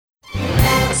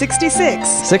66.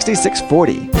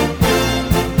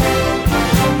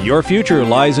 6640. Your future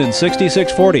lies in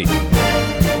 6640.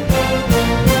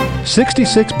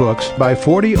 66 books by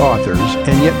 40 authors,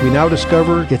 and yet we now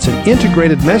discover it's an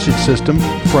integrated message system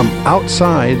from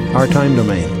outside our time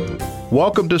domain.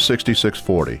 Welcome to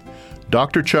 6640,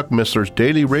 Dr. Chuck Missler's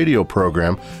daily radio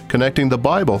program connecting the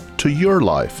Bible to your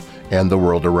life and the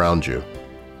world around you.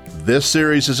 This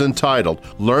series is entitled,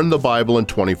 Learn the Bible in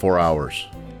 24 Hours.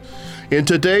 In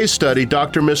today's study,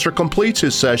 Dr. Missler completes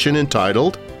his session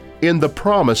entitled, In the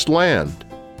Promised Land.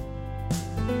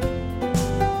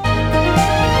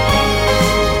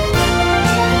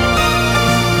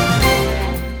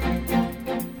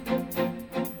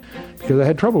 Because I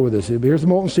had trouble with this. Here's the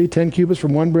molten sea, 10 cubits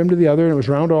from one brim to the other, and it was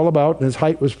round all about, and its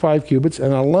height was 5 cubits,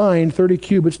 and a line 30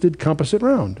 cubits did compass it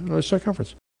round, the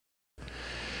circumference.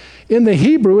 In the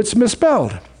Hebrew, it's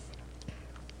misspelled.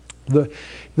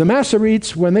 The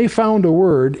Masoretes, when they found a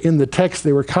word in the text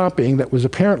they were copying that was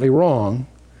apparently wrong,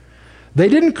 they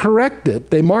didn't correct it,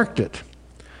 they marked it.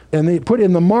 And they put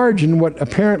in the margin what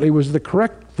apparently was the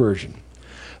correct version.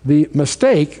 The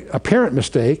mistake, apparent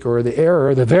mistake, or the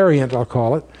error, the variant I'll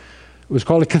call it, was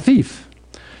called a kathif.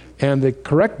 And the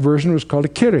correct version was called a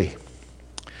kiri.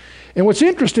 And what's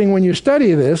interesting when you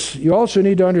study this, you also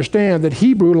need to understand that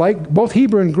Hebrew, like both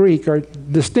Hebrew and Greek, are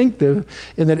distinctive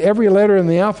in that every letter in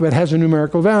the alphabet has a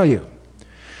numerical value.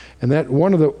 And that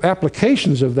one of the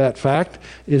applications of that fact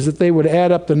is that they would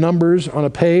add up the numbers on a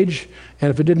page, and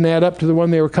if it didn't add up to the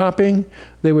one they were copying,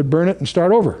 they would burn it and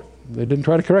start over. They didn't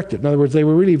try to correct it. In other words, they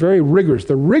were really very rigorous.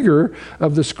 The rigor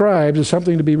of the scribes is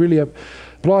something to be really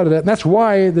applauded at. And that's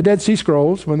why the Dead Sea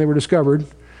Scrolls, when they were discovered,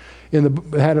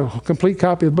 had a complete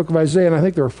copy of the book of Isaiah, and I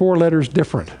think there are 4 letters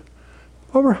different.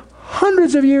 Over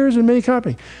hundreds of years in many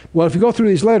copying. Well, if you go through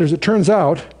these letters, it turns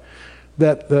out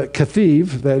that the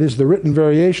kathiv, that is the written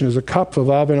variation, is a kaf, a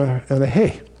vav, and a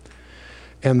hey.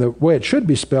 And the way it should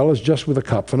be spelled is just with a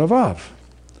kaf and a vav.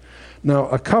 Now,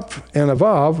 a kaf and a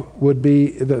vav would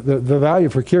be, the value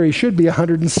for kiri should be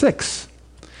 106.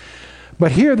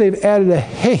 But here they've added a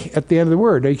hey at the end of the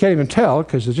word. Now, you can't even tell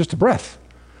because it's just a breath.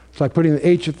 It's like putting the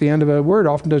H at the end of a word.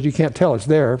 Oftentimes you can't tell it's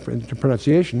there in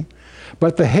pronunciation.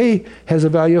 But the hey has a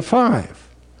value of 5.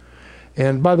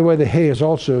 And by the way, the hey is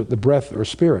also the breath or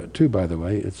spirit too, by the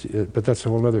way. But that's a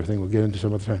whole other thing we'll get into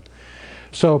some other time.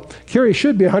 So kiri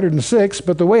should be 106,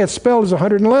 but the way it's spelled is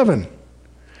 111.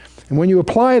 And when you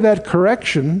apply that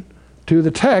correction to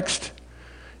the text,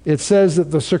 it says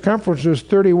that the circumference is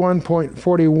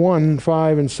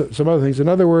 31.415 and some other things. In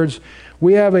other words,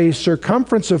 we have a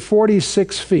circumference of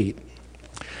 46 feet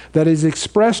that is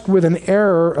expressed with an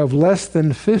error of less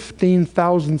than 15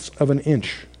 thousandths of an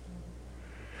inch.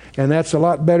 And that's a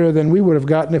lot better than we would have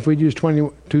gotten if we'd used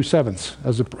 22 sevenths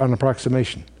as an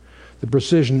approximation. The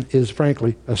precision is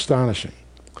frankly astonishing.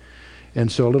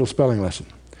 And so a little spelling lesson.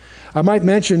 I might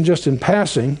mention just in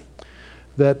passing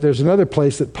that there's another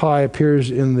place that pi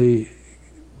appears in the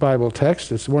Bible text.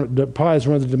 Pi is one of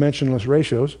the dimensionless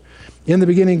ratios. In the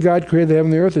beginning, God created the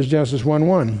heaven and the earth, is Genesis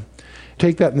 1:1.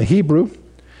 Take that in the Hebrew,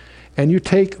 and you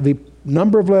take the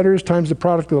number of letters times the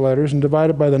product of the letters and divide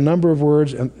it by the number of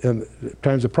words and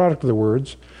times the product of the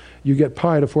words, you get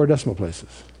pi to 4 decimal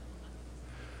places.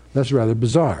 That's rather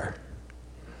bizarre.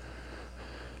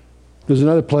 There's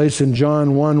another place in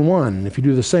John 1:1. If you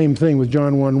do the same thing with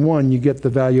John 1:1, you get the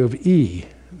value of E,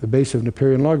 the base of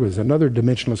Napierian logarithms, another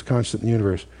dimensionless constant in the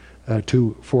universe,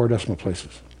 to 4 decimal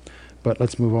places. But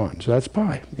let's move on. So that's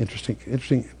pi. Interesting. I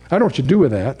don't know what you do with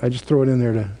that. I just throw it in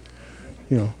there to,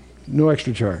 no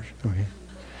extra charge. Okay.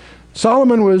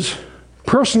 Solomon was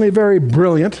personally very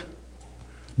brilliant,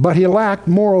 but he lacked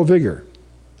moral vigor.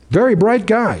 Very bright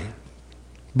guy,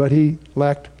 but he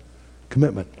lacked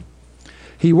commitment.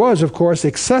 He was, of course,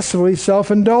 excessively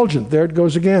self-indulgent. There it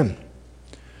goes again.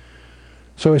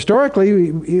 So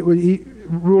historically, he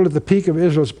ruled at the peak of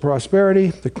Israel's prosperity.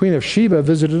 The Queen of Sheba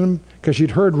visited him because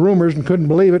she'd heard rumors and couldn't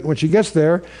believe it. When she gets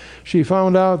there, she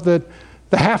found out that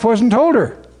the half wasn't told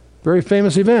her. Very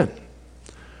famous event.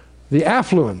 The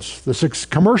affluence, the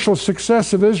commercial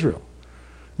success of Israel.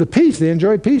 The peace, they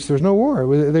enjoyed peace. There was no war.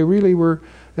 They really were,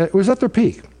 it was at their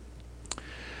peak.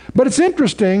 But it's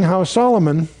interesting how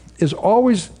Solomon is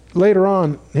always, later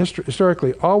on,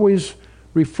 historically, always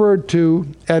referred to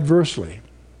adversely.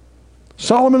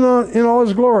 Solomon in all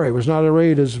his glory was not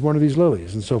arrayed as one of these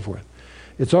lilies and so forth.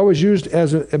 It's always used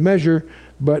as a measure,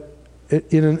 but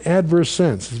in an adverse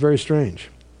sense. It's very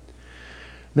strange.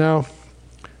 Now,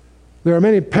 there are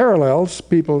many parallels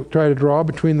people try to draw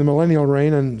between the millennial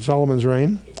reign and Solomon's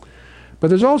reign, but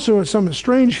there's also some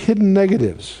strange hidden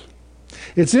negatives.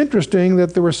 It's interesting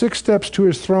that there were 6 steps to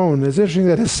his throne. It's interesting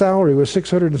that his salary was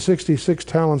 666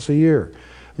 talents a year.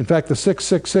 In fact, the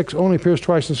 666 only appears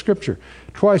twice in Scripture.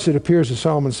 Twice it appears as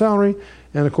Solomon's salary,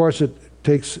 and of course it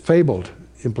takes fabled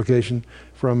implication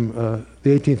from the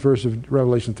 18th verse of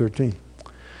Revelation 13.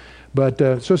 But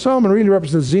so Solomon really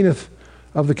represents the zenith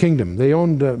of the kingdom. They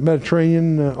owned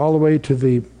Mediterranean all the way to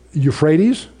the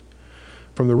Euphrates,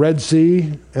 from the Red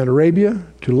Sea and Arabia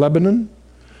to Lebanon.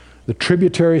 The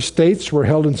tributary states were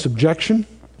held in subjection.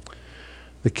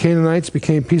 The Canaanites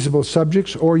became peaceable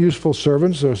subjects or useful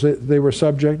servants, so they were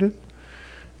subjected.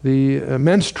 The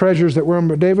immense treasures that were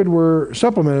under David were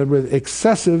supplemented with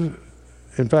excessive,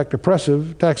 in fact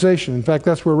oppressive, taxation. In fact,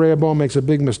 that's where Rehoboam makes a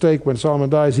big mistake. When Solomon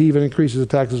dies, he even increases the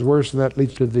taxes worse, and that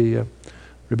leads to the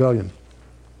rebellion.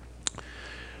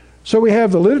 So we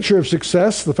have the literature of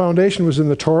success. The foundation was in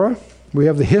the Torah. We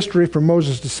have the history from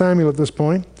Moses to Samuel at this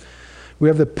point. We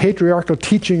have the patriarchal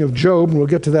teaching of Job, and we'll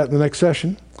get to that in the next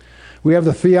session. We have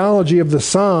the theology of the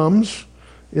Psalms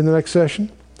in the next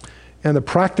session, and the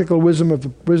practical wisdom of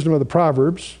the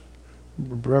Proverbs,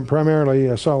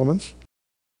 primarily Solomon's.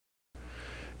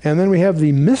 And then we have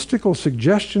the mystical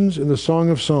suggestions in the Song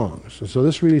of Songs. And so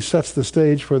this really sets the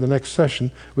stage for the next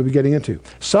session we'll be getting into.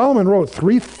 Solomon wrote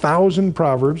 3,000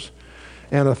 Proverbs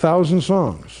and 1,000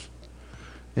 songs.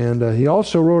 And he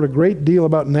also wrote a great deal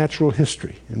about natural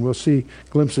history. And we'll see a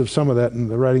glimpse of some of that in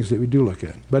the writings that we do look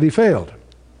at. But he failed.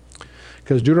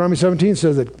 Because Deuteronomy 17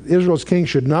 says that Israel's king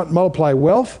should not multiply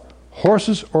wealth,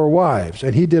 horses, or wives.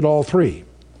 And he did all three.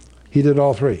 He did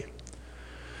all three.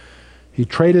 He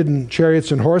traded in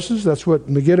chariots and horses. That's what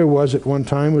Megiddo was at one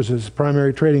time, was his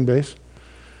primary trading base.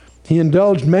 He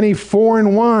indulged many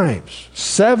foreign wives,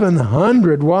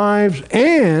 700 wives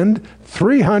and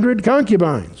 300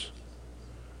 concubines.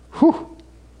 Whew.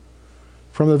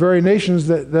 From the very nations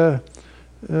that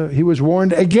he was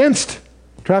warned against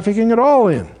trafficking at all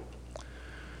in.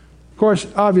 Of course,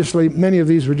 obviously, many of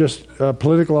these were just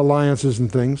political alliances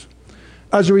and things.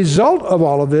 As a result of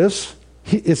all of this,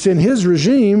 it's in his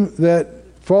regime that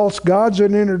false gods are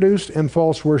introduced and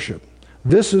false worship.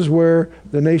 This is where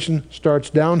the nation starts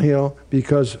downhill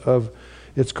because of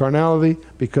its carnality,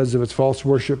 because of its false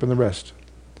worship and the rest.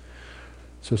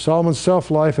 So Solomon's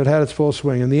self-life had had its full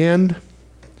swing. In the end,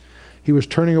 he was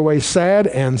turning away sad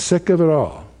and sick of it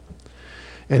all.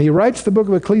 And he writes the book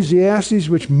of Ecclesiastes,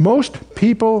 which most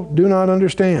people do not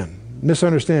understand,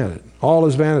 misunderstand it. All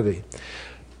is vanity.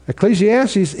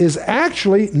 Ecclesiastes is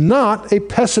actually not a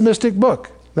pessimistic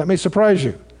book. That may surprise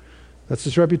you. That's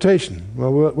its reputation.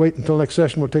 Well, we'll wait until next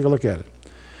session. We'll take a look at it.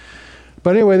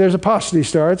 But anyway, there's apostasy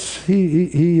starts.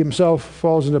 He himself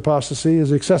falls into apostasy.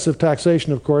 His excessive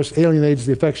taxation, of course, alienates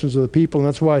the affections of the people, and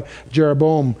that's why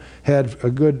Jeroboam had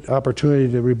a good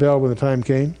opportunity to rebel when the time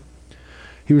came.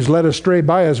 He was led astray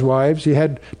by his wives. He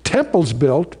had temples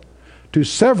built to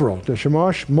several, to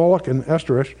Chemosh, Moloch, and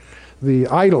Ashtoreth, the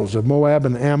idols of Moab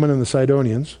and Ammon and the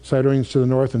Sidonians to the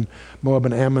north and Moab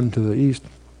and Ammon to the east,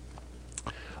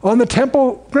 on the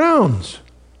temple grounds.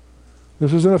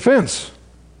 This was an offense.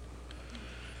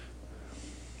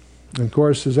 And of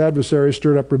course, his adversaries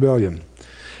stirred up rebellion.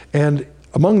 And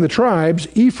among the tribes,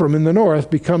 Ephraim in the north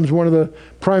becomes one of the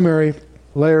primary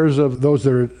layers of those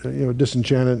that are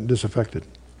disenchanted and disaffected.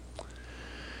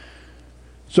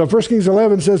 So 1 Kings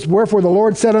 11 says, "Wherefore the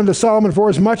Lord said unto Solomon,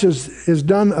 Forasmuch as is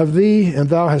done of thee, and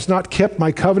thou hast not kept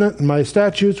my covenant and my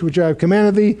statutes which I have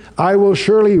commanded thee, I will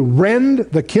surely rend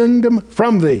the kingdom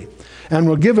from thee, and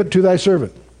will give it to thy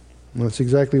servant." Well, that's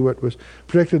exactly what was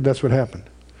predicted. That's what happened.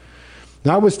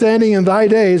 "Notwithstanding in thy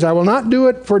days, I will not do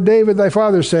it for David thy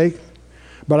father's sake,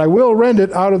 but I will rend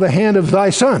it out of the hand of thy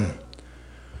son.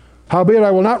 Howbeit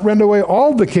I will not rend away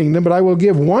all the kingdom, but I will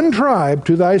give one tribe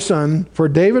to thy son for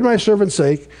David my servant's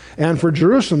sake, and for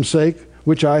Jerusalem's sake,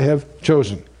 which I have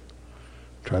chosen."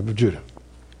 Tribe of Judah.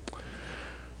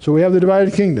 So we have the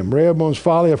divided kingdom. Rehoboam's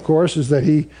folly, of course, is that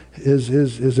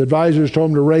his advisors told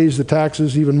him to raise the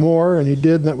taxes even more, and he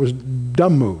did, and that was a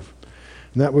dumb move.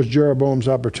 And that was Jeroboam's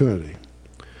opportunity.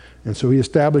 And so he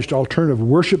established alternative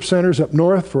worship centers up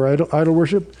north for idol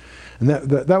worship. And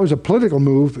that was a political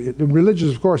move,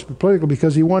 religious of course, but political,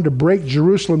 because he wanted to break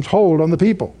Jerusalem's hold on the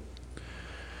people.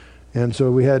 And so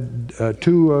we had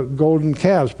two golden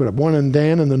calves put up, one in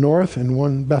Dan in the north and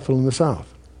one Bethel in the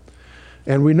south.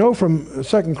 And we know from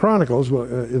 2 Chronicles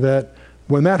that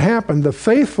when that happened, the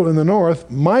faithful in the north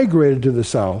migrated to the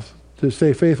south to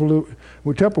stay faithful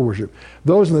to temple worship.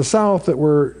 Those in the south that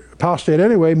were apostate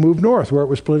anyway moved north where it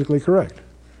was politically correct.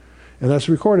 And that's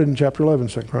recorded in chapter 11,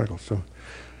 2 Chronicles.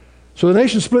 So the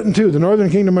nation split in two. The northern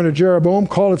kingdom under Jeroboam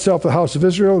called itself the house of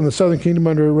Israel, and the southern kingdom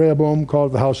under Rehoboam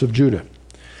called it the house of Judah.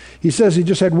 He says he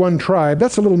just had one tribe.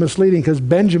 That's a little misleading because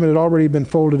Benjamin had already been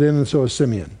folded in, and so is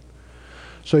Simeon.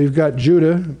 So you've got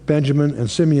Judah, Benjamin, and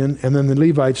Simeon, and then the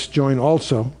Levites join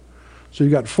also. So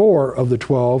you've got 4 of the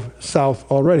 12 south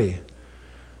already.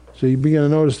 So you begin to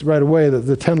notice right away that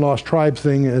the 10 lost tribe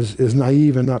thing is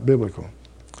naive and not biblical.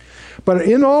 But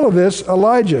in all of this,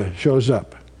 Elijah shows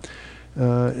up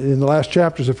in the last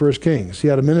chapters of 1 Kings. He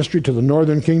had a ministry to the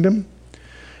northern kingdom.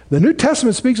 The New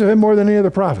Testament speaks of him more than any other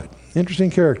prophet.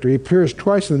 Interesting character. He appears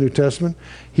twice in the New Testament.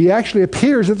 He actually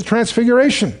appears at the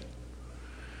Transfiguration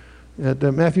at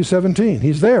Matthew 17.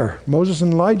 He's there. Moses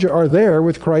and Elijah are there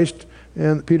with Christ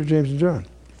and Peter, James, and John.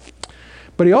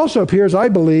 But he also appears, I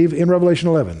believe, in Revelation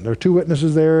 11. There are 2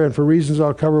 witnesses there, and for reasons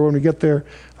I'll cover when we get there,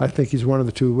 I think he's one of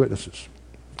the 2 witnesses.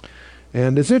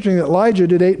 And it's interesting that Elijah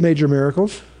did 8 major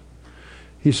miracles.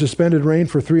 He suspended rain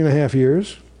for 3.5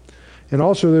 years. And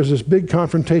also there's this big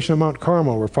confrontation on Mount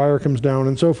Carmel where fire comes down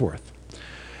and so forth.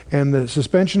 And the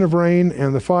suspension of rain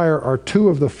and the fire are 2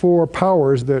 of the 4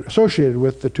 powers that are associated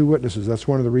with the 2 witnesses. That's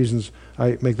one of the reasons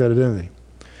I make that identity.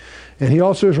 And he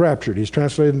also is raptured. He's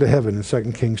translated into heaven in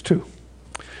 2 Kings 2.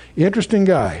 Interesting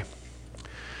guy.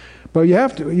 But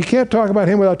you can't talk about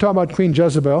him without talking about Queen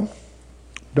Jezebel,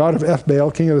 daughter of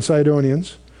Ethbaal, king of the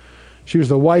Sidonians. She was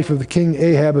the wife of the king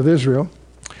Ahab of Israel.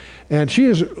 And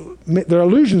there are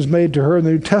allusions made to her in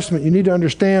the New Testament. You need to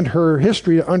understand her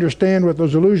history to understand what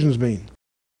those allusions mean.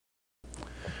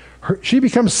 She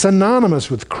becomes synonymous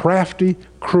with crafty,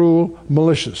 cruel,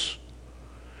 malicious.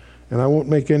 And I won't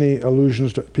make any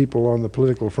allusions to people on the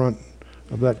political front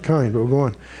of that kind, but we'll go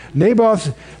on.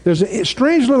 There's a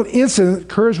strange little incident that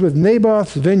occurs with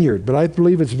Naboth's vineyard, but I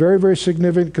believe it's very, very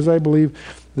significant because I believe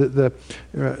that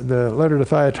the letter to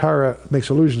Thyatira makes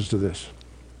allusions to this.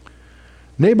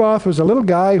 Naboth was a little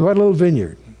guy who had a little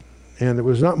vineyard, and it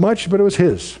was not much, but it was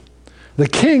his. The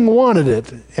king wanted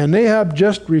it, and Ahab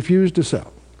just refused to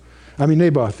sell.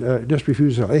 Naboth just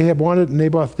refused to sell. Ahab wanted it, and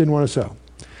Naboth didn't want to sell.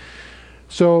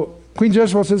 So Queen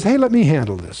Jezebel says, hey, let me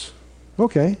handle this.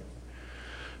 Okay.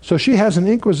 So she has an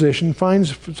inquisition,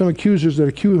 finds some accusers that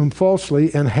accuse him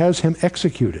falsely, and has him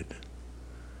executed.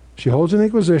 She holds an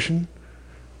inquisition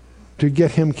to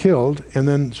get him killed, and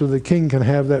then so the king can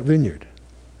have that vineyard.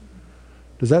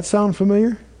 Does that sound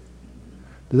familiar?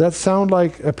 Does that sound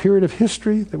like a period of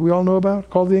history that we all know about,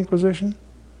 called the Inquisition?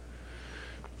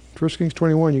 1 Kings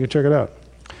 21, you can check it out.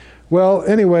 Well,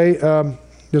 anyway,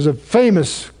 there's a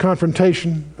famous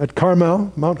confrontation at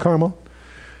Carmel, Mount Carmel,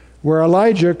 where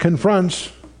Elijah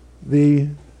confronts the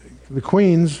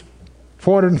queen's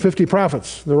 450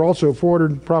 prophets. There are also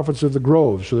 400 prophets of the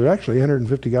grove, so there are actually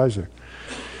 150 guys there.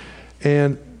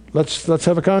 And let's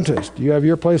have a contest. You have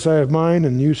your place, I have mine,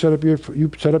 and you set up your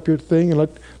thing, and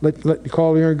let you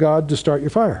call your God to start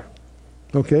your fire.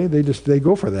 Okay, they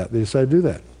go for that. They decide to do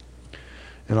that,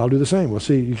 and I'll do the same. We'll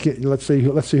see. Let's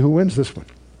see who wins this one.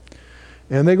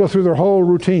 And they go through their whole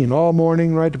routine all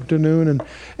morning, right up to noon, and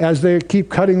as they keep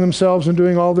cutting themselves and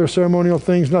doing all their ceremonial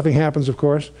things, nothing happens, of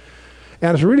course.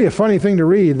 And it's really a funny thing to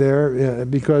read there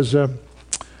because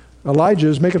Elijah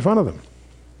is making fun of them.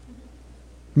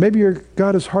 Maybe your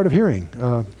God is hard of hearing.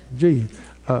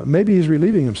 Maybe he's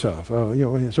relieving himself.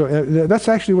 So that's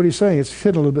actually what he's saying. It's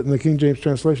hidden a little bit in the King James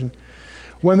translation.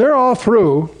 When they're all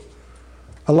through,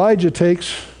 Elijah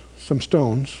takes some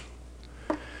stones,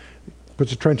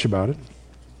 puts a trench about it,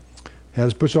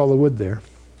 puts all the wood there.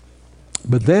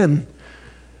 But then,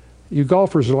 you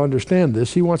golfers will understand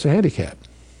this, he wants a handicap.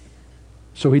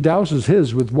 So he douses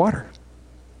his with water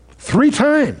 3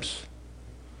 times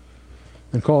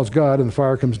and calls God, and the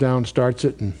fire comes down, starts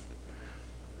it, and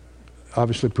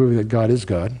obviously proving that God is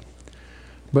God.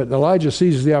 But Elijah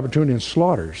seizes the opportunity and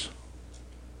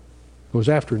goes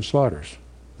after and slaughters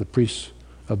the priests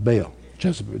of Baal,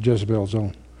 Jezebel's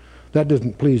own. That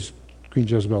doesn't please Queen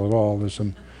Jezebel at all.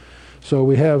 So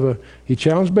we have, he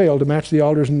challenged Baal to match the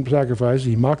altars and sacrifices.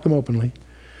 He mocked them openly,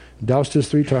 doused his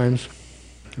 3 times,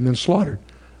 and then slaughtered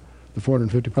the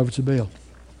 450 prophets of Baal.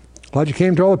 Elijah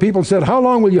came to all the people and said, how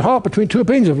long will you halt between 2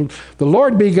 opinions? If the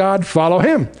Lord be God, follow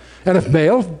him. And if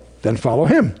Baal, then follow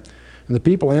him. And the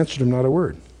people answered him not a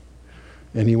word.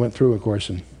 And he went through, of course,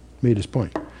 and made his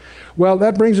point. Well,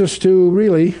 that brings us to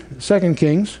really 2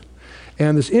 Kings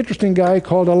and this interesting guy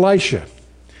called Elisha.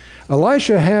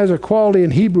 Elisha has a quality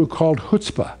in Hebrew called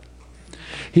chutzpah.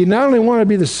 He not only wanted to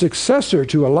be the successor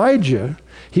to Elijah,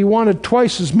 he wanted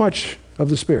twice as much of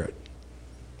the Spirit.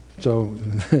 So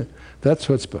that's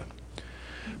chutzpah.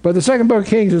 But the second book of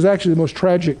Kings is actually the most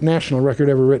tragic national record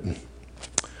ever written.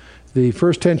 The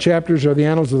first 10 chapters are the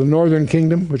annals of the northern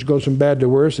kingdom, which goes from bad to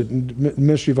worse. The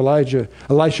ministry of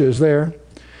Elisha is there.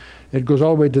 It goes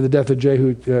all the way to the death of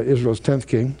Jehu, Israel's 10th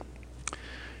king.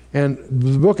 And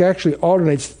the book actually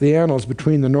alternates the annals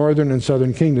between the northern and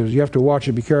southern kingdoms. You have to watch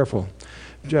and be careful.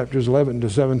 Chapters 11 to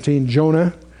 17,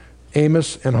 Jonah,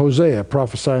 Amos, and Hosea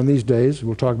prophesy in these days.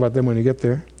 We'll talk about them when you get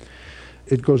there.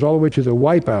 It goes all the way to the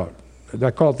wipeout.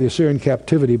 I call it the Assyrian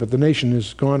captivity, but the nation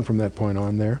is gone from that point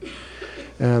on there.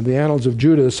 The annals of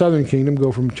Judah, the southern kingdom,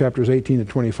 go from chapters 18 to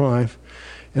 25.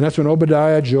 And that's when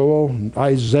Obadiah, Joel,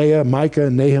 Isaiah, Micah,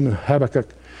 Nahum,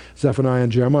 Habakkuk, Zephaniah,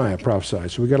 and Jeremiah prophesy.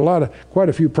 So we got quite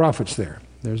a few prophets there.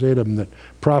 There's 8 of them that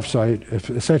prophesy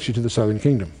essentially to the southern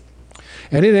kingdom.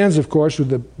 And it ends, of course, with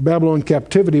the Babylon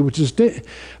captivity, which is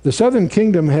the southern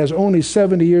kingdom has only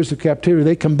 70 years of captivity.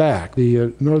 They come back.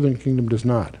 The northern kingdom does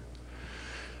not,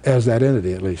 as that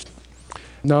entity at least.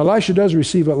 Now Elisha does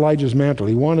receive Elijah's mantle.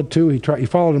 He wanted to. He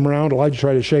followed him around. Elijah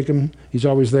tried to shake him. He's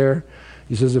always there.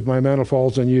 He says, if my mantle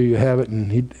falls on you, you have it.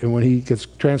 And when he gets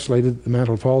translated, the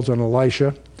mantle falls on Elisha.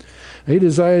 And he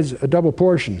desires a double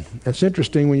portion. It's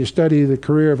interesting when you study the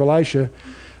career of Elisha.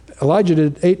 Elijah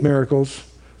did 8 miracles.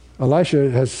 Elisha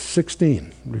has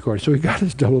 16 recorded. So he got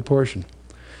his double portion.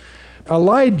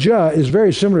 Elijah is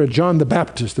very similar to John the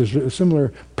Baptist. There's a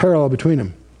similar parallel between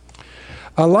them.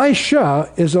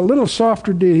 Elisha is a little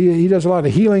softer. He does a lot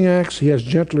of healing acts. He has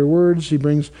gentler words. He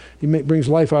brings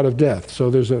life out of death. So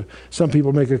there's some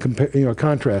people make a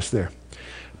contrast there.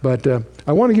 But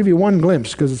I want to give you one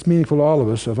glimpse, because it's meaningful to all of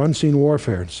us, of unseen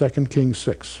warfare. 2 Kings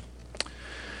 6.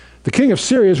 The king of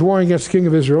Syria is warring against the king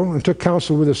of Israel, and took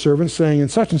counsel with his servants, saying, in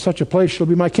such and such a place shall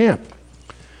be my camp.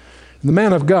 And the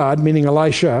man of God, meaning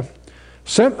Elisha,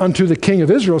 sent unto the king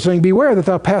of Israel, saying, beware that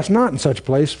thou pass not in such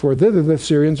place, for thither the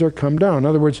Syrians are come down. In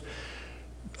other words,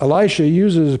 Elisha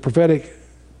uses a prophetic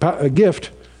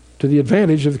gift to the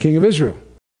advantage of the king of Israel.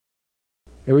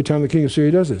 Every time the king of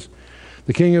Syria does this.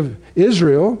 The king of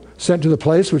Israel sent to the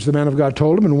place which the man of God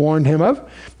told him and warned him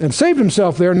of, and saved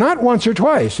himself there not once or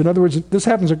twice. In other words, this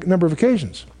happens a number of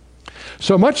occasions.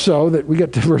 So much so that we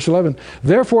get to verse 11.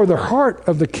 Therefore the heart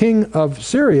of the king of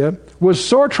Syria was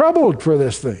sore troubled for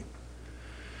this thing.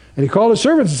 And he called his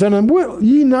servants and said to them, will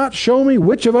ye not show me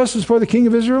which of us is for the king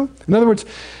of Israel? In other words,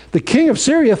 the king of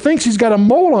Syria thinks he's got a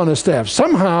mole on his staff.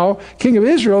 Somehow, king of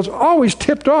Israel is always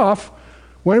tipped off.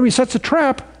 Whenever he sets a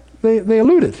trap, they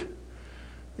elude it.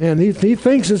 And he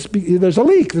thinks there's a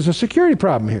leak. There's a security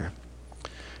problem here.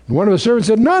 And one of his servants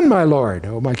said, none, my lord,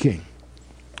 O my king.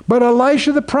 But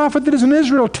Elisha the prophet that is in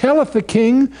Israel telleth the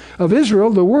king of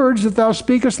Israel the words that thou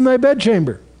speakest in thy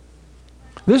bedchamber.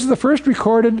 This is the first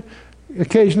recorded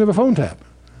occasion of a phone tap.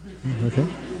 Okay.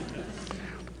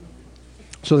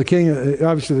 So the king,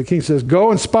 obviously the king says, go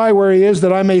and spy where he is,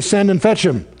 that I may send and fetch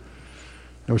him.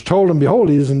 I was told, and behold,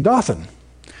 he is in Dothan.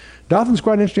 Dothan's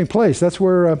quite an interesting place. That's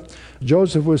where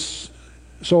Joseph was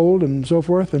sold and so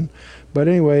forth. But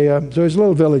anyway, so there's a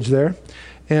little village there.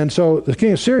 And so the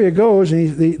king of Syria goes,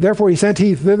 and therefore he sent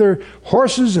thither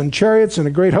horses and chariots and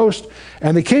a great host.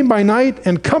 And they came by night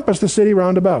and compassed the city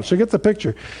round about. So get the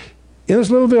picture. In this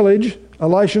little village,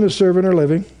 Elisha and his servant are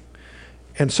living.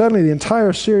 And suddenly the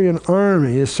entire Syrian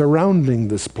army is surrounding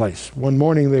this place. One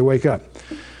morning they wake up.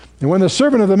 And when the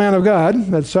servant of the man of God,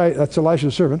 that's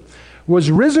Elisha's servant,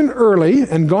 was risen early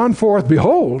and gone forth,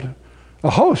 behold, a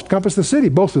host compassed the city,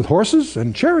 both with horses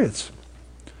and chariots.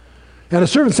 And a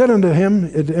servant said unto him,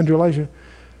 unto Elisha,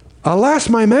 alas,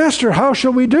 my master, how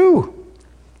shall we do?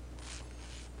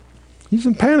 He's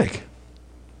in panic.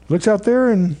 Looks out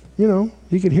there and,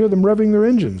 he can hear them revving their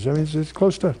engines. I mean, it's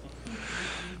close stuff.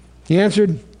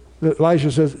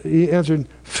 Elisha says, he answered,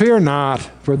 fear not,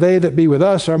 for they that be with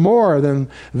us are more than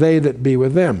they that be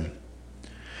with them.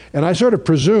 And I sort of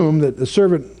presume that the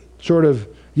servant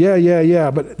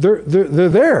yeah, but they're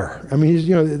there. I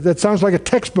mean, that sounds like a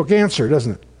textbook answer,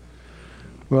 doesn't it?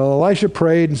 Well, Elisha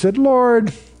prayed and said,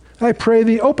 Lord, I pray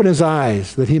thee, open his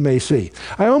eyes that he may see.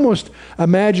 I almost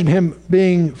imagine him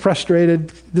being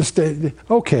frustrated.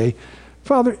 Okay,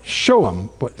 Father, show him,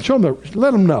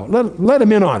 let him know, let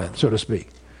him in on it, so to speak.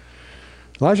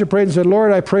 Elisha prayed and said,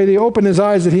 Lord, I pray thee, open his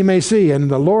eyes that he may see. And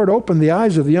the Lord opened the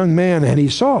eyes of the young man, and he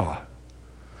saw.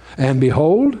 And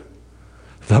behold,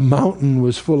 the mountain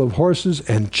was full of horses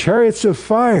and chariots of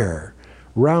fire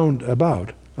round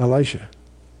about Elisha.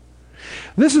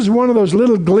 This is one of those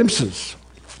little glimpses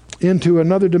into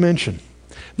another dimension.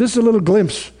 This is a little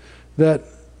glimpse that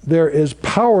there is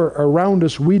power around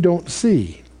us we don't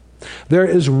see. There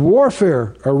is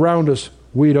warfare around us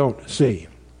we don't see.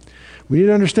 We need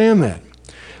to understand that.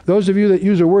 Those of you that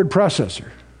use a word processor,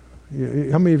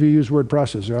 how many of you use word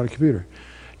processor on a computer?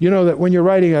 You know that when you're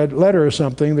writing a letter or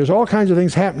something, there's all kinds of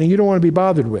things happening you don't want to be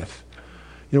bothered with.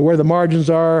 Where the margins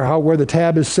are, where the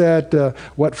tab is set,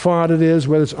 what font it is,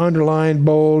 whether it's underlined,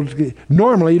 bold.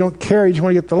 Normally, you don't care, you just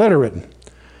want to get the letter written.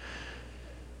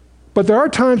 But there are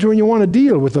times when you want to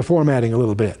deal with the formatting a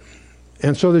little bit.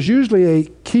 And so there's usually a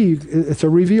key, it's a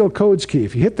reveal codes key.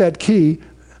 If you hit that key,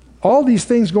 all these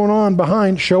things going on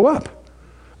behind show up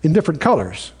in different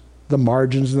colors. The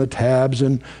margins and the tabs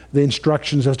and the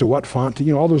instructions as to what font,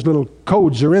 all those little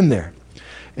codes are in there.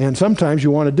 And sometimes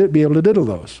you want to be able to diddle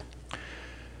those.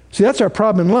 See, that's our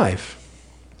problem in life.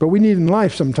 But we need in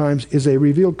life sometimes is a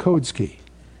revealed codes key.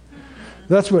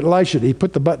 That's what Elisha did. He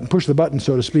pushed the button,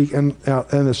 so to speak, and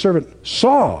the servant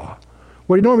saw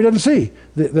what he normally doesn't see,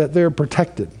 that they're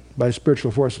protected by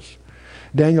spiritual forces.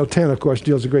 Daniel 10, of course,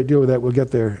 deals a great deal with that. We'll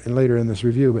get there later in this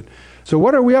review. So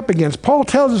what are we up against? Paul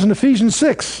tells us in Ephesians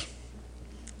 6, it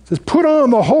says, put on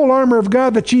the whole armor of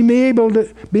God that ye may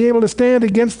be able to stand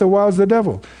against the wiles of the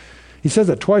devil. He says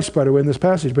that twice, by the way, in this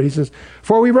passage, but he says,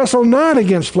 for we wrestle not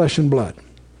against flesh and blood.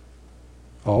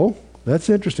 Oh, that's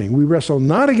interesting. We wrestle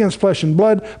not against flesh and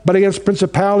blood, but against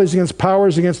principalities, against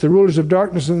powers, against the rulers of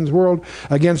darkness in this world,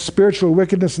 against spiritual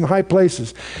wickedness in high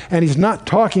places. And he's not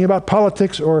talking about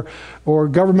politics or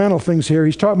governmental things here.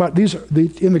 He's talking about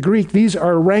in the Greek, these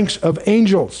are ranks of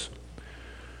angels.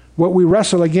 What we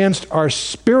wrestle against are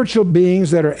spiritual beings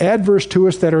that are adverse to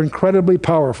us, that are incredibly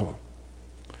powerful.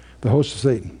 The host of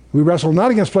Satan. We wrestle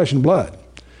not against flesh and blood,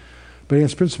 but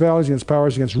against principalities, against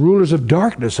powers, against rulers of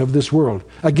darkness of this world,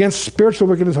 against spiritual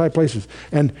wickedness in high places.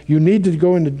 And you need to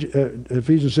go into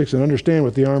Ephesians 6 and understand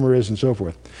what the armor is and so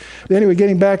forth. Anyway,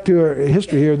 getting back to our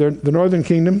history here, the northern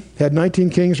kingdom had 19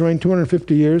 kings, reigned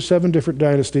 250 years, 7 different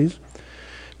dynasties.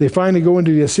 They finally go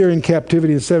into the Assyrian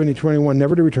captivity in 7021,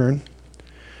 never to return.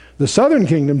 The southern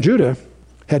kingdom, Judah,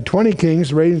 had 20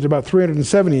 kings, reigned about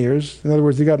 370 years. In other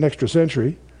words, they got an extra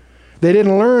century. They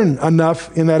didn't learn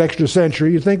enough in that extra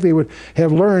century. You'd think they would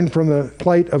have learned from the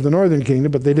plight of the northern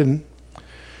kingdom, but they didn't.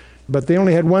 But they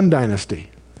only had one dynasty.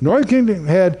 The northern kingdom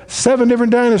had 7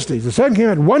 different dynasties. The southern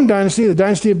kingdom had one dynasty, the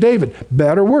dynasty of David.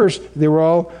 Bad or worse, they were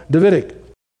all Davidic.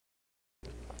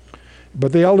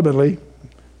 But they ultimately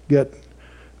get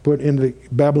put into the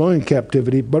Babylonian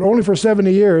captivity, but only for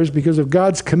 70 years because of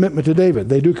God's commitment to David.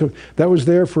 That was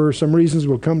there for some reasons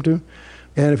we'll come to.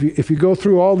 And if you go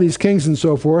through all these kings and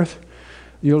so forth,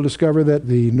 you'll discover that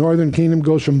the northern kingdom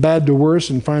goes from bad to worse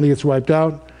and finally gets wiped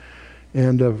out,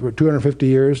 and for 250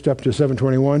 years up to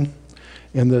 721.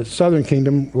 And the southern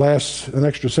kingdom lasts an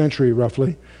extra century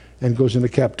roughly and goes into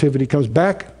captivity, comes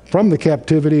back from the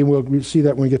captivity, and we'll see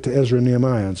that when we get to Ezra and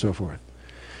Nehemiah and so forth.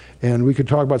 And we could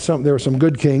talk about there were some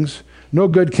good kings. No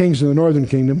good kings in the northern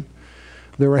kingdom.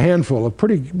 There were a handful of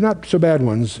pretty not so bad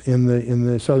ones in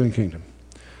the southern kingdom.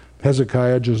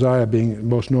 Hezekiah, Josiah being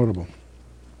most notable.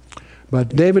 But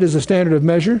David is a standard of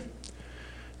measure,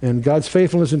 and God's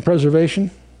faithfulness and preservation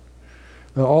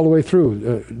all the way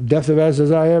through. Death of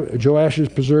Ahaziah, Joash is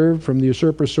preserved from the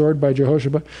usurper's sword by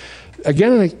Jehoshaphat.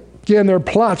 Again and again, there are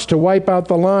plots to wipe out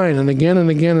the line, and again and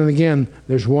again and again,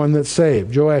 there's one that's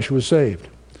saved. Joash was saved.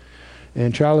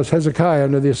 And childless Hezekiah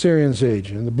under the Assyrian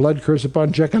siege, and the blood curse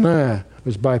upon Jeconiah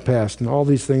was bypassed, and all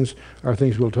these things are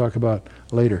things we'll talk about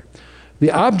later.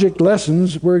 The object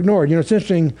lessons were ignored. It's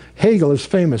interesting, Hegel is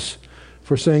famous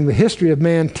for saying the history of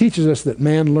man teaches us that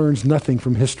man learns nothing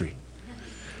from history.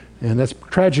 And that's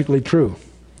tragically true.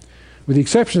 With the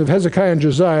exception of Hezekiah and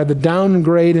Josiah, the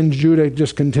downgrade in Judah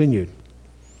just continued.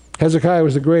 Hezekiah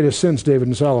was the greatest since David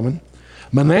and Solomon.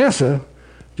 Manasseh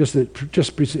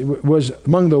was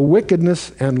among the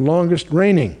wickedness and longest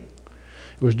reigning.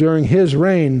 It was during his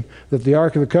reign that the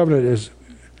Ark of the Covenant is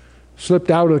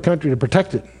slipped out of the country to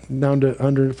protect it, down to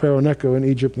under Pharaoh Necho in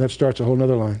Egypt, and that starts a whole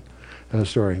other line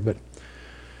story. But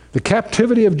the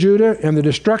captivity of Judah and the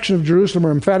destruction of Jerusalem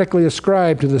are emphatically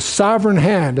ascribed to the sovereign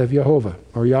hand of Jehovah,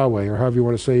 or Yahweh, or however you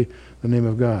want to say the name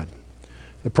of God.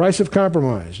 The price of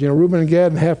compromise. Reuben and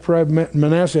Gad and half-tribe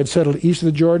Manasseh had settled east of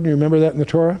the Jordan. You remember that in the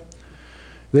Torah?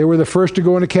 They were the first to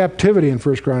go into captivity in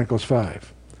 1 Chronicles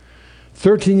 5.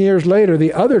 13 years later,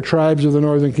 the other tribes of the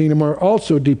northern kingdom are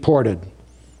also deported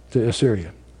to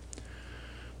Assyria.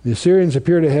 The Assyrians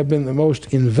appear to have been the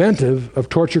most inventive of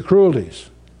torture cruelties.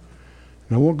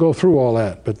 And I won't go through all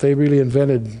that, but they really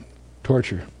invented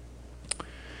torture.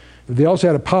 They also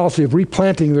had a policy of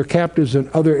replanting their captives in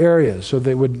other areas so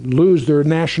they would lose their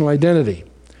national identity.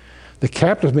 The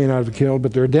captives may not have been killed,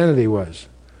 but their identity was,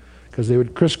 because they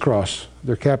would crisscross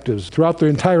their captives throughout their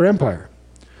entire empire.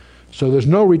 So there's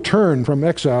no return from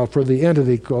exile for the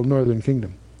entity called Northern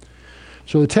Kingdom.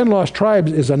 So the 10 lost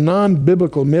tribes is a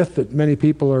non-biblical myth that many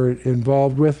people are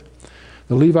involved with.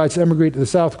 The Levites emigrate to the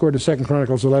south, according to 2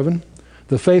 Chronicles 11.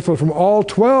 The faithful from all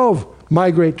 12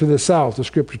 migrate to the south, the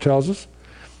scripture tells us.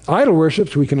 Idol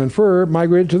worships, we can infer,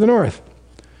 migrated to the north.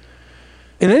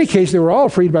 In any case, they were all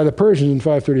freed by the Persians in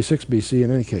 536 BC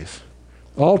in any case.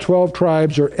 All 12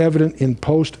 tribes are evident in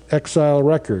post-exile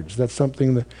records. That's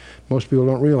something that most people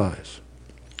don't realize.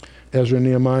 Ezra and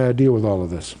Nehemiah deal with all of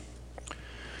this.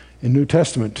 In New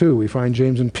Testament, too, we find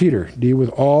James and Peter deal with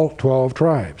all 12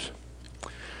 tribes.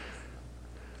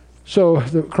 So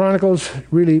the Chronicles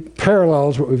really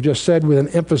parallels what we've just said with an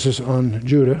emphasis on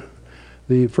Judah.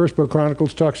 The first book,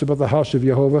 Chronicles, talks about the house of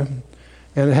Jehovah,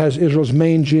 and it has Israel's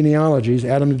main genealogies,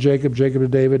 Adam to Jacob, Jacob to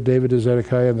David, David to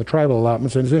Zedekiah, and the tribal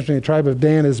allotments. And it's interesting, the tribe of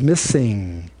Dan is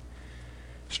missing.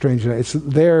 Strangely, it's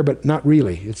there, but not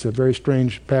really. It's a very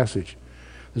strange passage.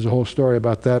 There's a whole story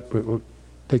about that, but we'll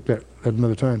take that at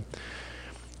another time.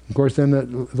 Of course, then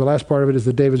the last part of it is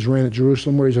that David's reign at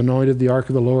Jerusalem, where he's anointed the ark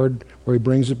of the Lord, where he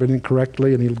brings it but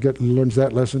incorrectly, and he learns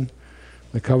that lesson.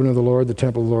 The covenant of the Lord, the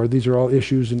temple of the Lord. These are all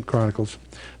issues in Chronicles.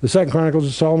 The second Chronicles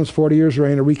is Solomon's 40 years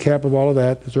reign, a recap of all of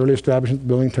that, his early establishment, the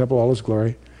building the temple, all his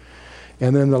glory.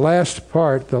 And then the last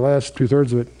part, the last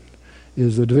two-thirds of it,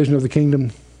 is the division of the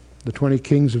kingdom, the 20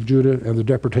 kings of Judah, and the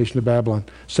deportation to Babylon,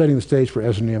 setting the stage for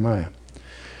Ezra and Nehemiah.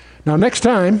 Now next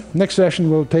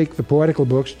session, we'll take the poetical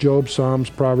books, Job, Psalms,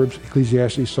 Proverbs,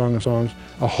 Ecclesiastes, Song of Songs,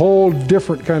 a whole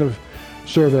different kind of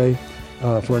survey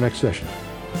for our next session.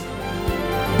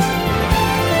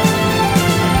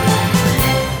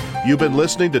 You've been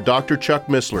listening to Dr. Chuck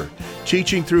Missler,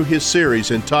 teaching through his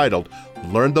series entitled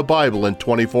Learn the Bible in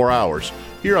 24 Hours,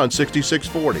 here on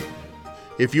 6640.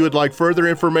 If you would like further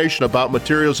information about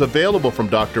materials available from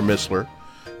Dr. Missler,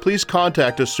 please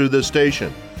contact us through this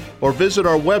station or visit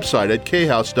our website at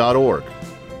khouse.org.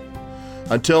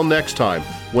 Until next time,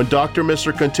 when Dr.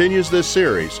 Missler continues this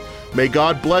series, may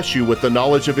God bless you with the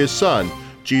knowledge of His Son,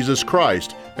 Jesus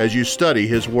Christ, as you study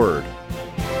His Word.